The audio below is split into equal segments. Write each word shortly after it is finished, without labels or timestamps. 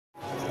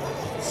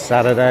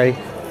Saturday,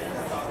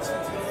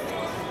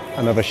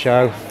 another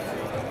show,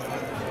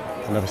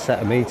 another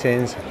set of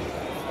meetings,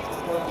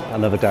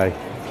 another day.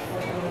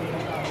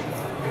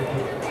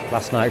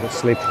 Last night I got to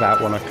sleep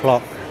about 1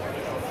 o'clock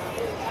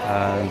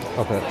and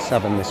up at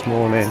 7 this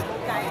morning,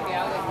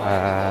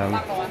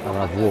 and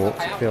I've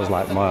walked. It feels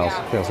like miles,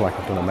 it feels like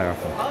I've done a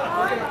marathon.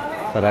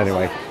 But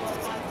anyway,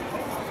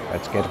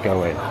 let's get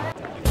going.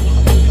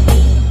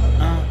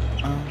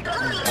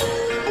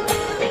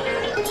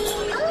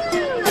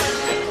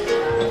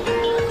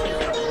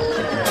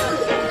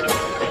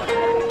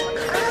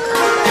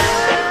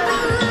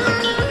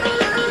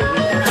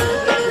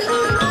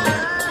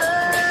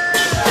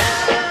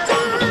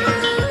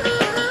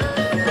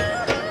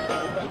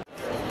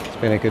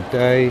 Been a good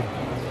day,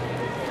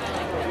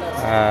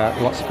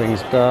 lots of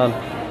things done,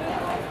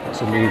 lots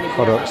of new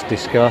products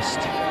discussed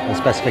and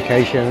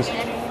specifications,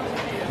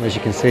 and as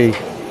you can see,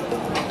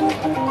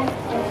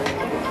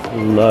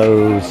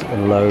 loads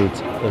and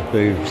loads of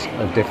booths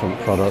of different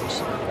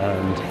products,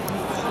 and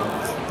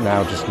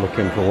now just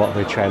looking for what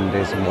the trend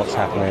is and what's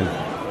happening,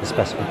 the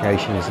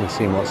specifications, and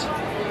seeing what's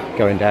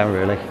going down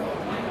really.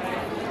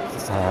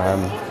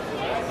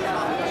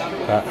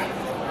 But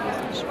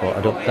just thought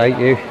I'd update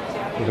you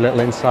with a little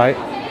insight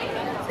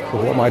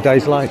of what my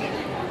day's like.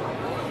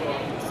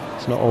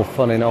 It's not all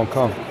fun in Hong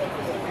Kong.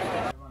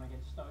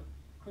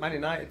 Man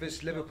United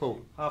versus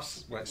Liverpool. Well,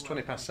 it's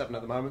 20 past 7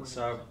 at the moment,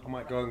 so I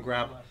might go and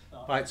grab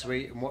a bite to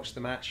eat and watch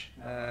the match.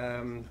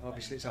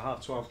 Obviously it's a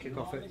 12:30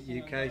 kick-off at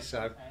the UK,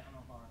 so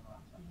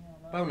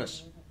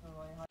bonus.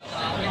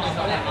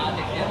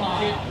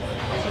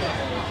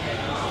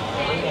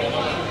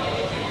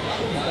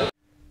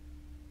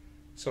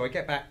 So I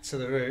get back to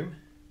the room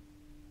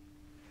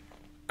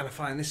and I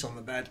find this on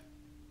the bed.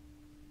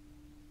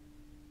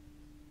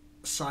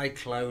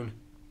 Cyclone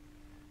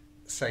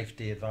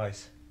safety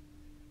advice.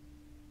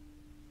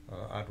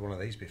 I had one of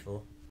these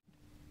before.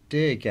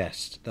 Dear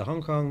guest, the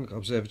Hong Kong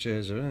Observatory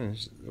has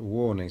a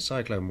warning,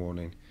 cyclone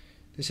warning.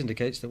 This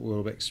indicates that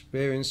we'll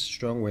experience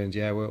strong winds.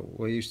 Yeah,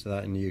 we're used to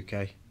that in the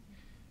UK.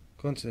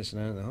 According to this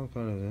now, the Hong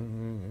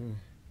Kong...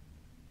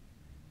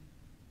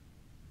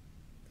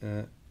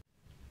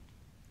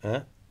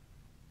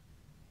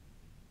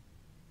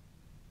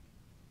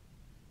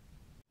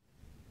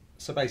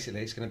 So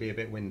basically it's going to be a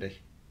bit windy.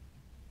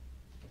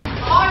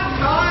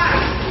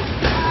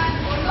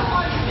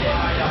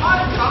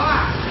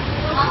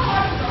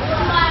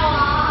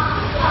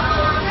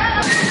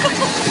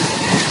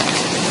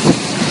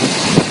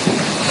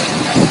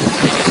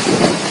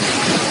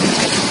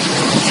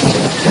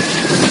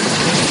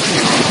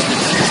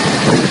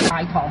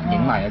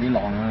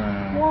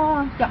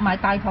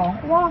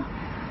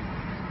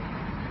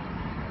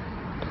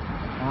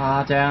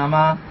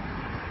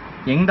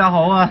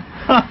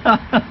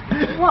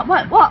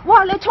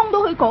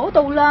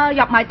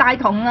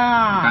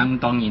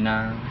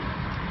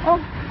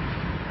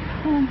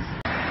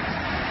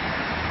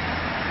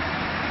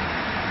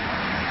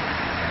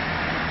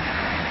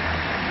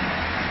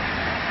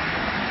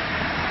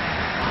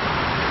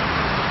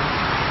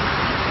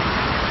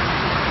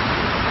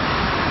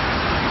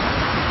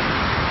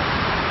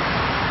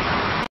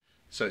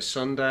 So it's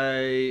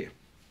Sunday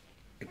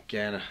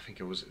again. I think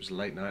it was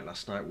late night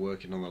last night,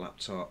 working on the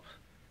laptop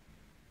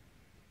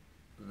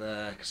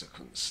there because I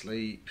couldn't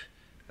sleep.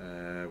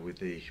 With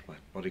my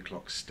body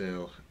clock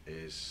still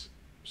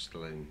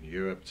in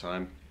Europe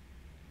time,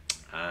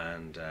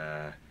 and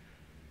yeah,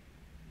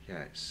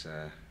 it's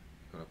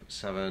got up at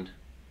 7.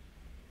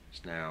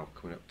 It's now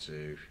coming up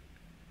to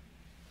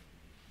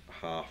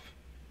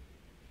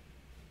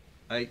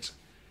 7:30,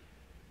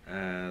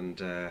 and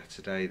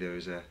today there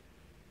is a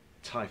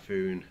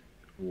typhoon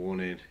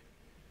warning,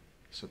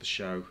 so the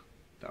show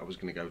that I was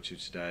going to go to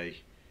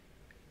today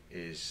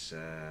is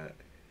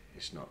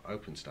it's not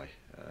open today.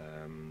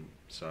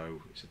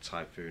 So it's a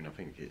typhoon. I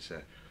think it's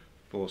a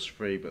force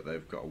free, but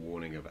they've got a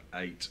warning of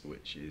 8,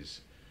 which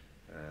is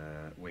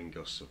wind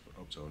gusts of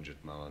up to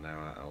 100 miles an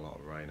hour and a lot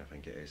of rain. I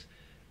think it is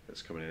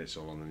that's coming in. It's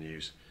all on the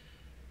news.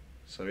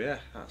 So yeah,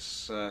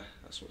 that's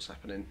what's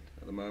happening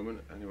at the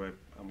moment. Anyway,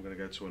 I'm going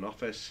to go to an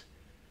office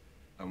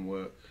and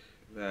work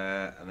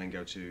there, and then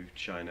go to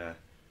China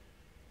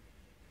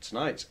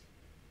tonight.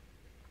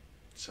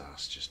 So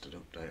that's just an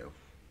update of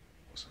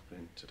what's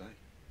happening today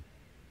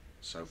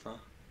so far.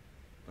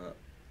 But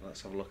let's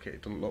have a look at it.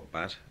 It doesn't look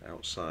bad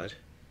outside.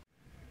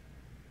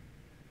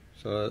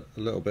 So a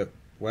little bit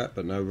wet,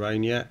 but no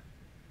rain yet.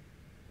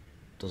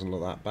 Doesn't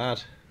look that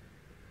bad.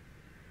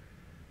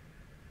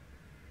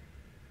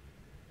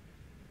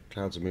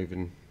 Clouds are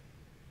moving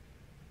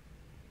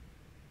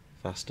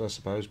faster, I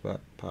suppose,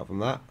 but apart from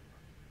that,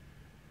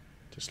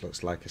 just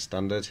looks like a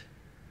standard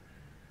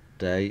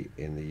day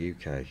in the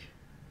UK.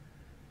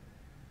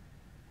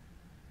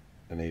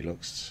 And he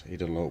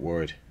doesn't look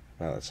worried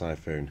about the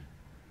typhoon.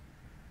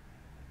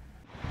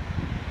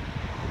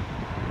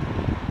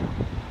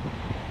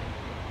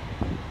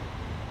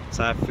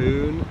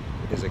 Typhoon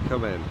is a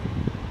coming.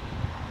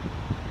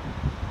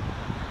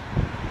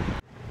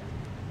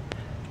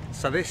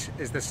 So this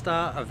is the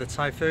start of the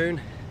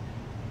typhoon.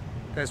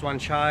 There's Wan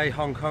Chai,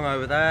 Hong Kong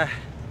over there,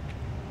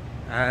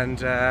 and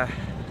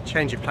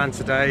change of plan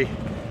today.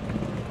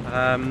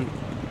 I'm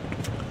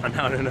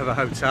now in another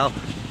hotel,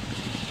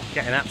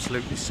 getting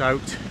absolutely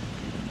soaked.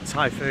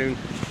 Typhoon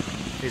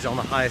is on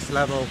the highest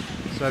level,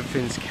 so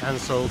everything's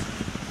cancelled.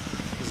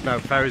 There's no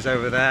ferries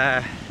over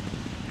there,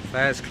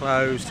 fair's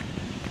closed,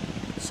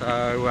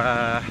 so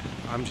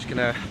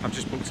I've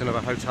just booked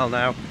another hotel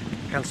now,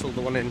 cancelled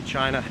the one in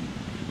China,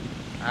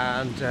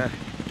 and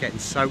getting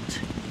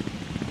soaked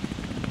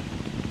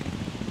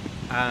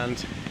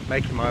and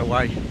making my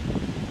way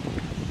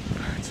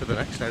to the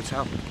next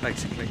hotel,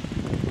 basically.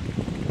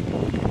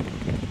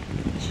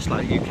 It's just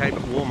like UK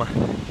but warmer,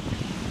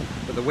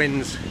 but the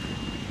wind's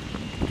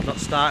not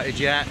started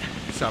yet,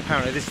 so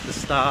apparently this is the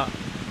start.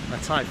 A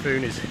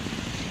typhoon is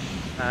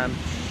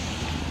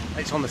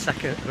it's on the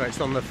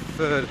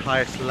third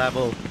highest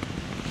level.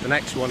 The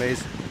next one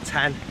is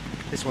 10,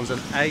 this one's an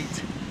 8,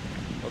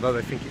 although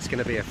they think it's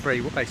going to be a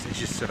 3. Well, basically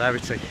it's just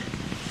severity,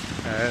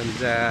 and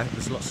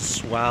there's lots of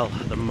swell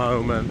at the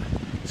moment.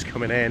 It's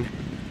coming in,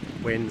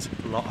 winds,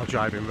 a lot of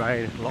driving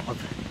rain, a lot of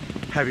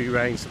heavy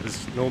rain, so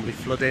there's normally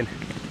flooding,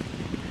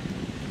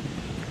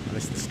 and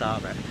this is the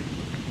start of it.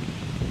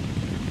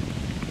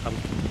 I'm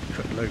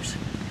cutting loose,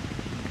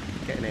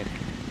 getting in.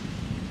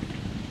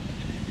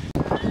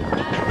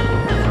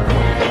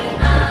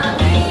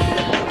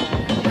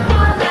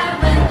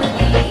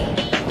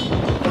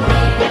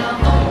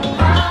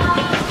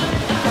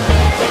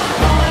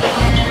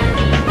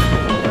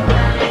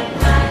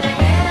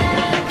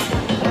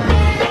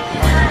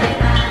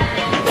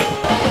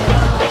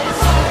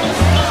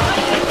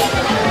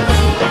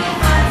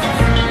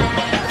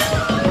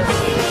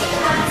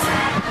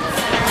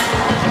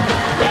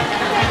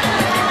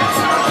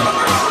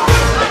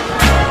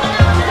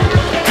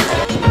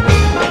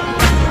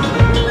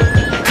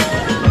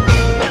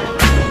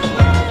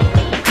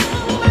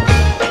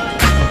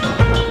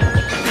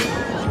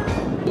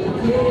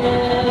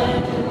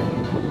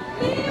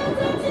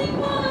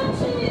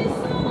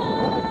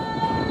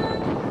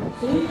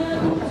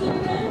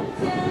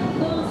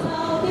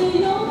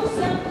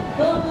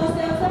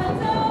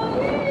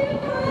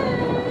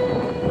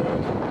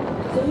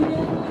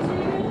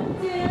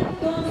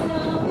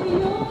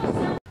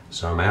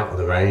 So I'm out of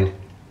the rain,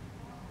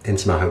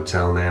 into my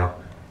hotel now,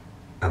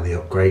 and they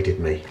upgraded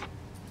me.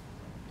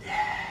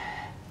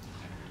 Yeah.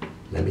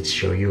 Let me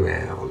show you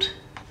around.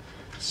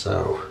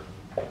 So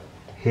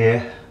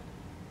here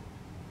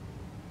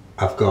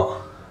I've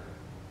got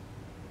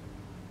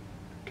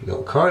a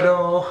little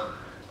corridor,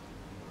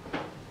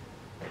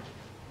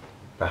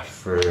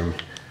 bathroom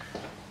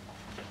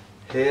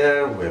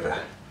here with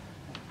a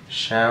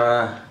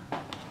shower,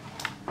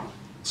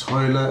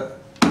 toilet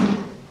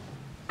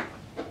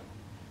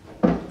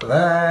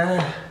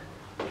there,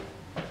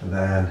 and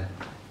then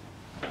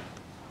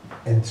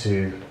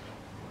into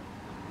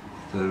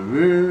the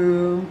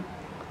room,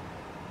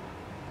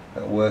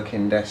 a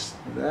working desk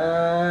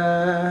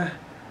there,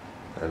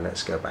 and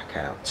let's go back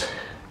out.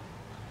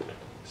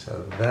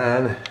 So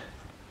then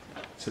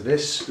to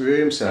this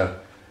room, so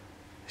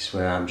this is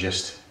where I'm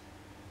just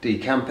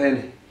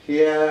decamping.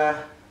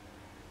 Here,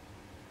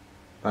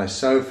 my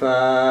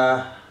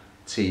sofa,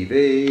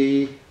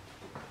 TV,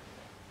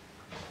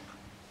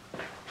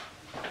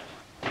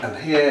 and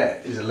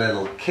here is a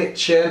little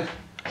kitchen,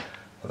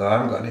 although I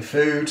haven't got any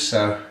food,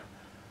 so I'm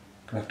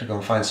gonna have to go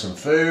and find some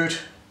food.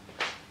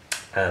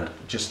 And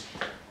just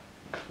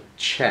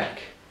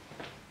check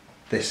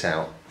this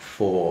out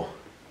for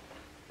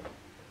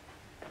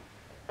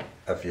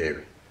a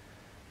view.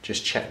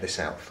 Just check this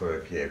out for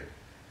a view.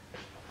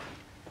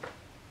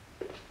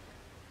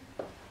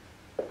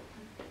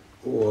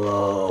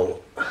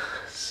 Whoa.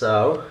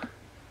 So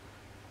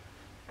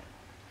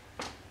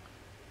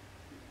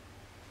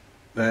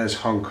there's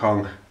Hong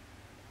Kong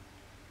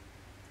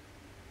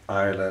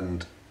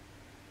Island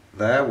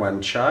there,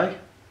 Wan Chai,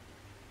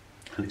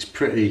 and it's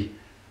pretty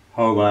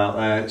horrible out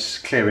there. It's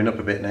clearing up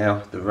a bit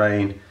now. The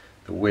rain,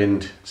 the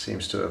wind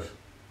seems to have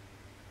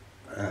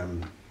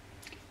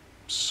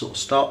sort of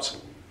stopped,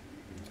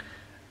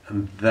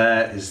 and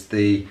there is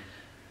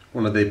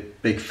one of the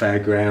big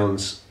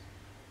fairgrounds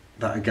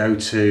that I go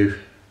to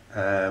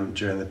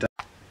during the day.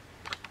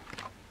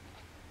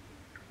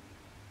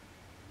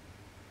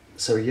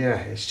 So yeah,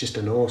 it's just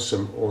an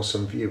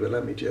awesome view, but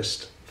let me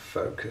just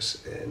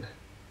focus in.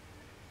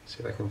 See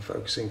if I can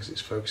focus in, because it's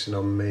focusing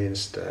on me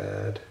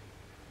instead.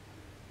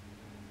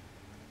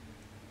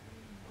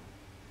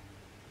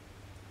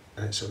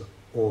 And it's an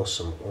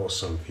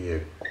awesome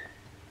view.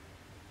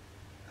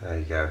 There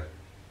you go.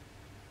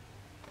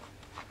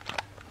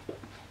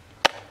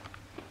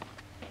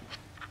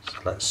 So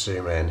let's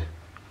zoom in.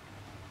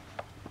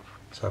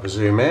 So have a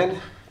zoom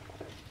in.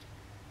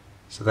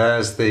 So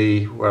there's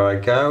where I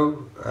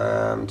go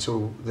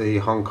to the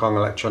Hong Kong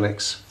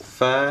Electronics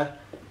Fair,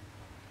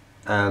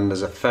 and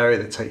there's a ferry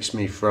that takes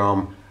me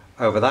from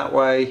over that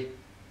way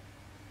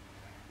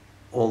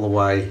all the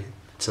way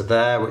to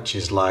there, which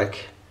is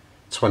like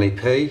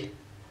 20p,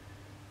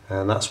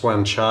 and that's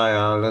Wan Chai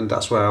Island.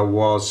 That's where I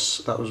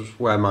was. That was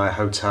where my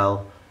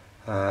hotel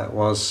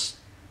was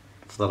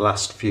for the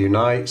last few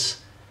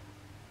nights,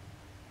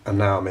 and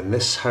now I'm in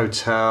this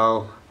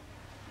hotel,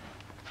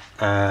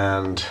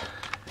 and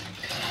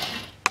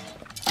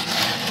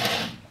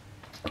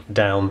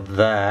down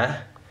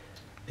there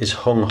is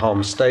Hong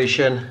Kong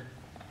Station,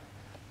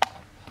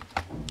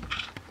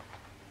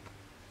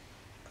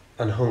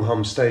 and Hong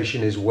Kong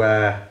Station is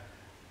where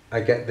I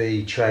get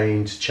the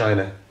train to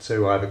China,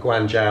 to either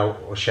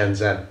Guangzhou or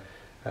Shenzhen,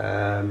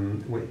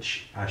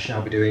 which I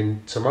shall be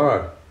doing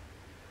tomorrow.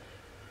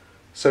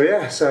 So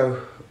yeah,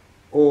 so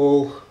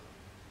all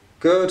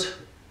good.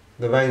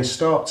 The rain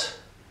stopped.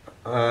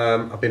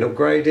 I've been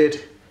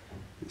upgraded.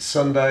 It's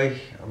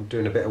Sunday. I'm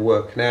doing a bit of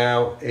work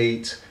now,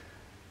 eat,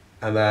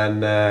 and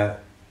then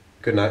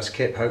good night's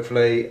kip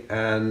hopefully,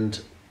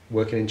 and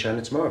working in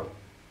China tomorrow.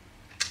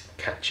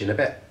 Catch you in a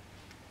bit.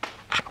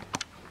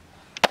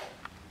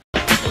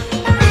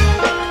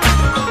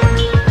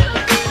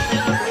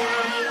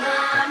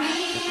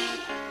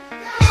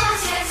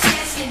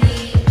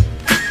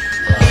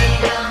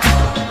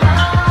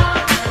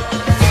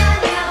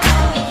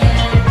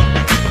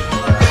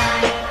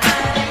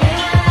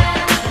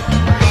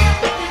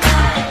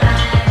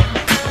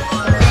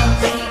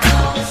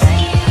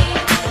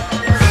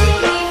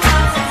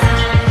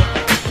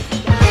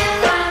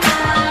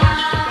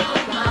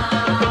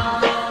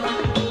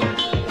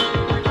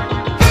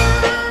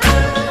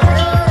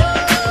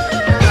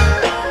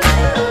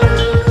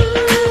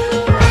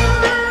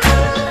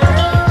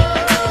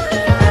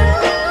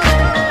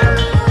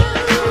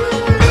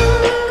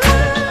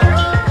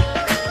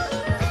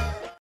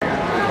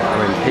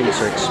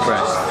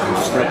 Express, and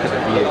just look at the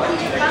view.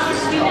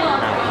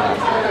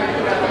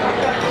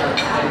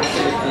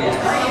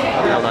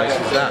 How nice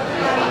is that?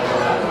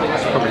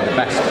 It's probably the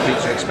best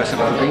Pizza Express I've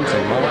ever been to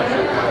in my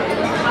life.